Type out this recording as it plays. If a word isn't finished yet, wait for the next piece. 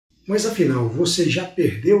Mas afinal, você já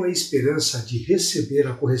perdeu a esperança de receber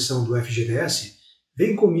a correção do FGTS?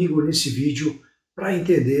 Vem comigo nesse vídeo para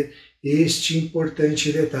entender este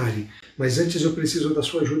importante detalhe. Mas antes eu preciso da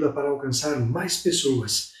sua ajuda para alcançar mais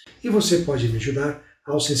pessoas. E você pode me ajudar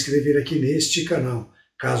ao se inscrever aqui neste canal,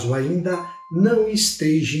 caso ainda não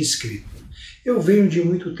esteja inscrito. Eu venho de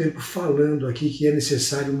muito tempo falando aqui que é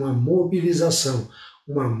necessário uma mobilização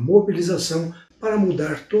para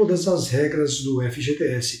mudar todas as regras do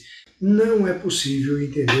FGTS. Não é possível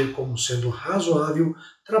entender como sendo razoável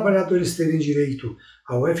trabalhadores terem direito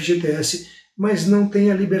ao FGTS, mas não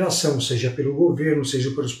tem a liberação, seja pelo governo, seja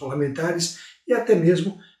pelos parlamentares e até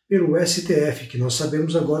mesmo pelo STF, que nós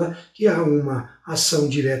sabemos agora que há uma ação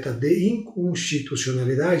direta de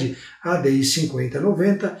inconstitucionalidade, a ADI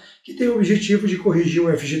 5090, que tem o objetivo de corrigir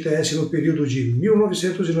o FGTS no período de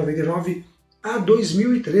 1999 a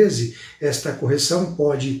 2013. Esta correção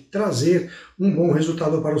pode trazer um bom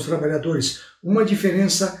resultado para os trabalhadores, uma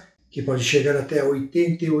diferença que pode chegar até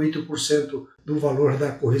 88% do valor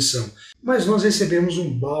da correção. Mas nós recebemos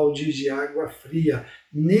um balde de água fria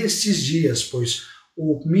nestes dias, pois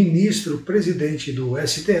o ministro presidente do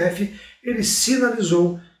STF, ele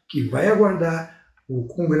sinalizou que vai aguardar o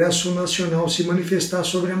Congresso Nacional se manifestar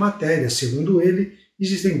sobre a matéria. Segundo ele,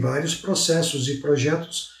 existem vários processos e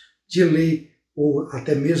projetos de lei ou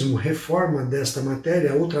até mesmo reforma desta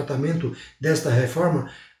matéria, ou tratamento desta reforma,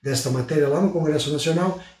 desta matéria lá no Congresso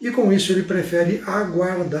Nacional, e com isso ele prefere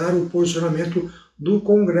aguardar o posicionamento do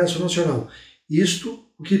Congresso Nacional. Isto,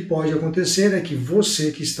 o que pode acontecer é que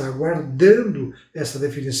você que está aguardando esta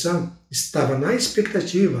definição estava na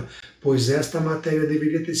expectativa, pois esta matéria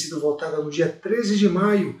deveria ter sido votada no dia 13 de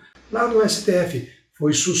maio, lá no STF.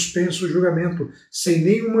 Foi suspenso o julgamento sem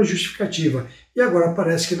nenhuma justificativa. E agora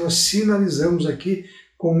parece que nós sinalizamos aqui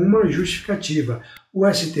com uma justificativa.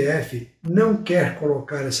 O STF não quer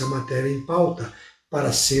colocar essa matéria em pauta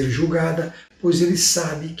para ser julgada, pois ele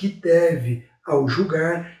sabe que deve, ao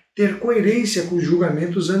julgar, ter coerência com os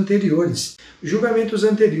julgamentos anteriores. Os julgamentos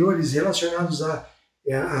anteriores relacionados a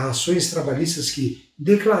ações trabalhistas que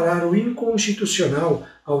declararam inconstitucional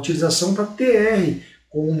a utilização da TR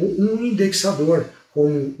como um indexador,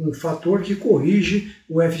 como um fator que corrige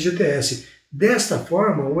o FGTS. Desta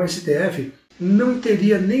forma, o STF não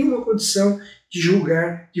teria nenhuma condição de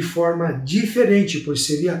julgar de forma diferente, pois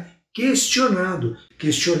seria questionado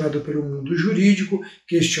pelo mundo jurídico,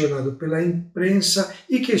 questionado pela imprensa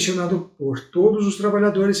e questionado por todos os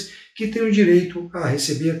trabalhadores que têm o direito a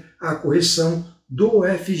receber a correção do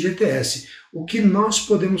FGTS. O que nós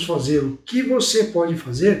podemos fazer, o que você pode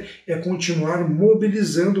fazer é continuar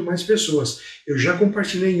mobilizando mais pessoas. Eu já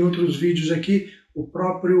compartilhei em outros vídeos aqui o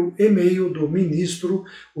próprio e-mail do ministro,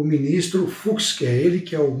 o ministro Fux, que é ele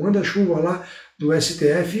que é o manda-chuva lá do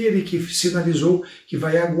STF, e ele que sinalizou que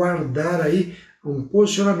vai aguardar aí um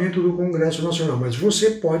posicionamento do Congresso Nacional. Mas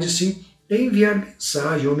você pode sim enviar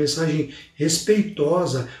mensagem, uma mensagem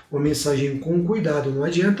respeitosa, uma mensagem com cuidado. Não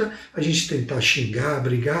adianta a gente tentar xingar,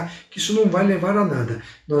 brigar, que isso não vai levar a nada.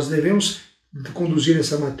 Nós devemos conduzir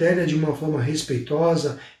essa matéria de uma forma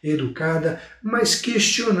respeitosa, educada, mas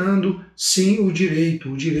questionando sim o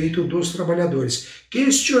direito dos trabalhadores,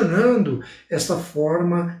 questionando esta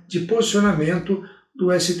forma de posicionamento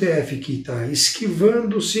do STF, que está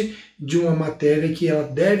esquivando-se de uma matéria que ela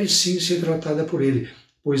deve sim ser tratada por ele,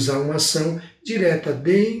 pois há uma ação direta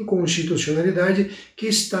de inconstitucionalidade que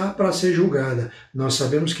está para ser julgada. Nós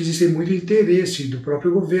sabemos que existe muito interesse do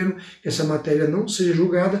próprio governo que essa matéria não seja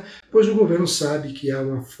julgada, pois o governo sabe que há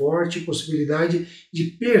uma forte possibilidade de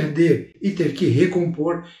perder e ter que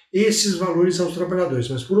recompor esses valores aos trabalhadores.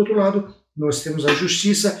 Mas, por outro lado, nós temos a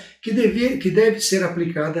Justiça que deve ser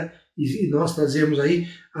aplicada, e nós trazemos aí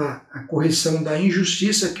a correção da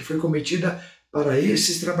injustiça que foi cometida para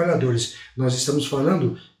esses trabalhadores. Nós estamos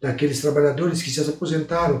falando daqueles trabalhadores que se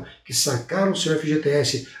aposentaram, que sacaram seu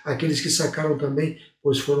FGTS, aqueles que sacaram também,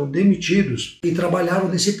 pois foram demitidos e trabalharam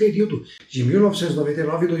nesse período de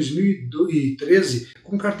 1999 e 2013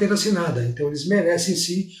 com carteira assinada. Então eles merecem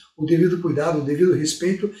sim o devido cuidado, o devido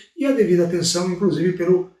respeito e a devida atenção, inclusive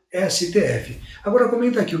pelo STF. Agora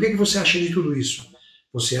comenta aqui, o que você acha de tudo isso?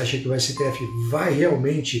 Você acha que o STF vai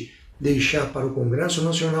realmente deixar para o Congresso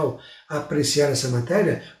Nacional apreciar essa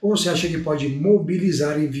matéria? Ou você acha que pode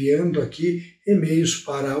mobilizar enviando aqui e-mails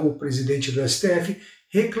para o presidente do STF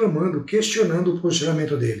reclamando, questionando o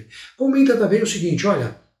posicionamento dele? Comenta também o seguinte,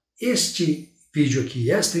 olha, este vídeo aqui,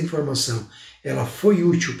 esta informação, ela foi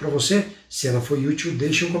útil para você? Se ela foi útil,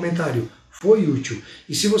 deixe um comentário. Foi útil.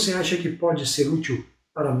 E se você acha que pode ser útil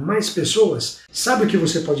para mais pessoas, sabe o que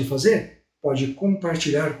você pode fazer? Pode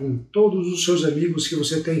compartilhar com todos os seus amigos que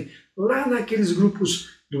você tem lá naqueles grupos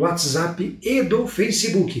do WhatsApp e do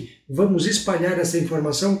Facebook. Vamos espalhar essa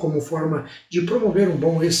informação como forma de promover um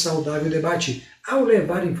bom e saudável debate ao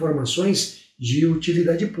levar informações de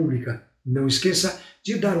utilidade pública. Não esqueça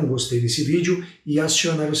de dar um gostei nesse vídeo e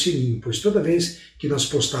acionar o sininho, pois toda vez que nós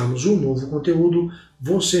postarmos um novo conteúdo,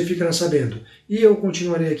 você ficará sabendo. E eu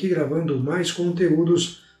continuarei aqui gravando mais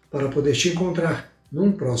conteúdos para poder te encontrar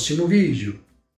num próximo vídeo.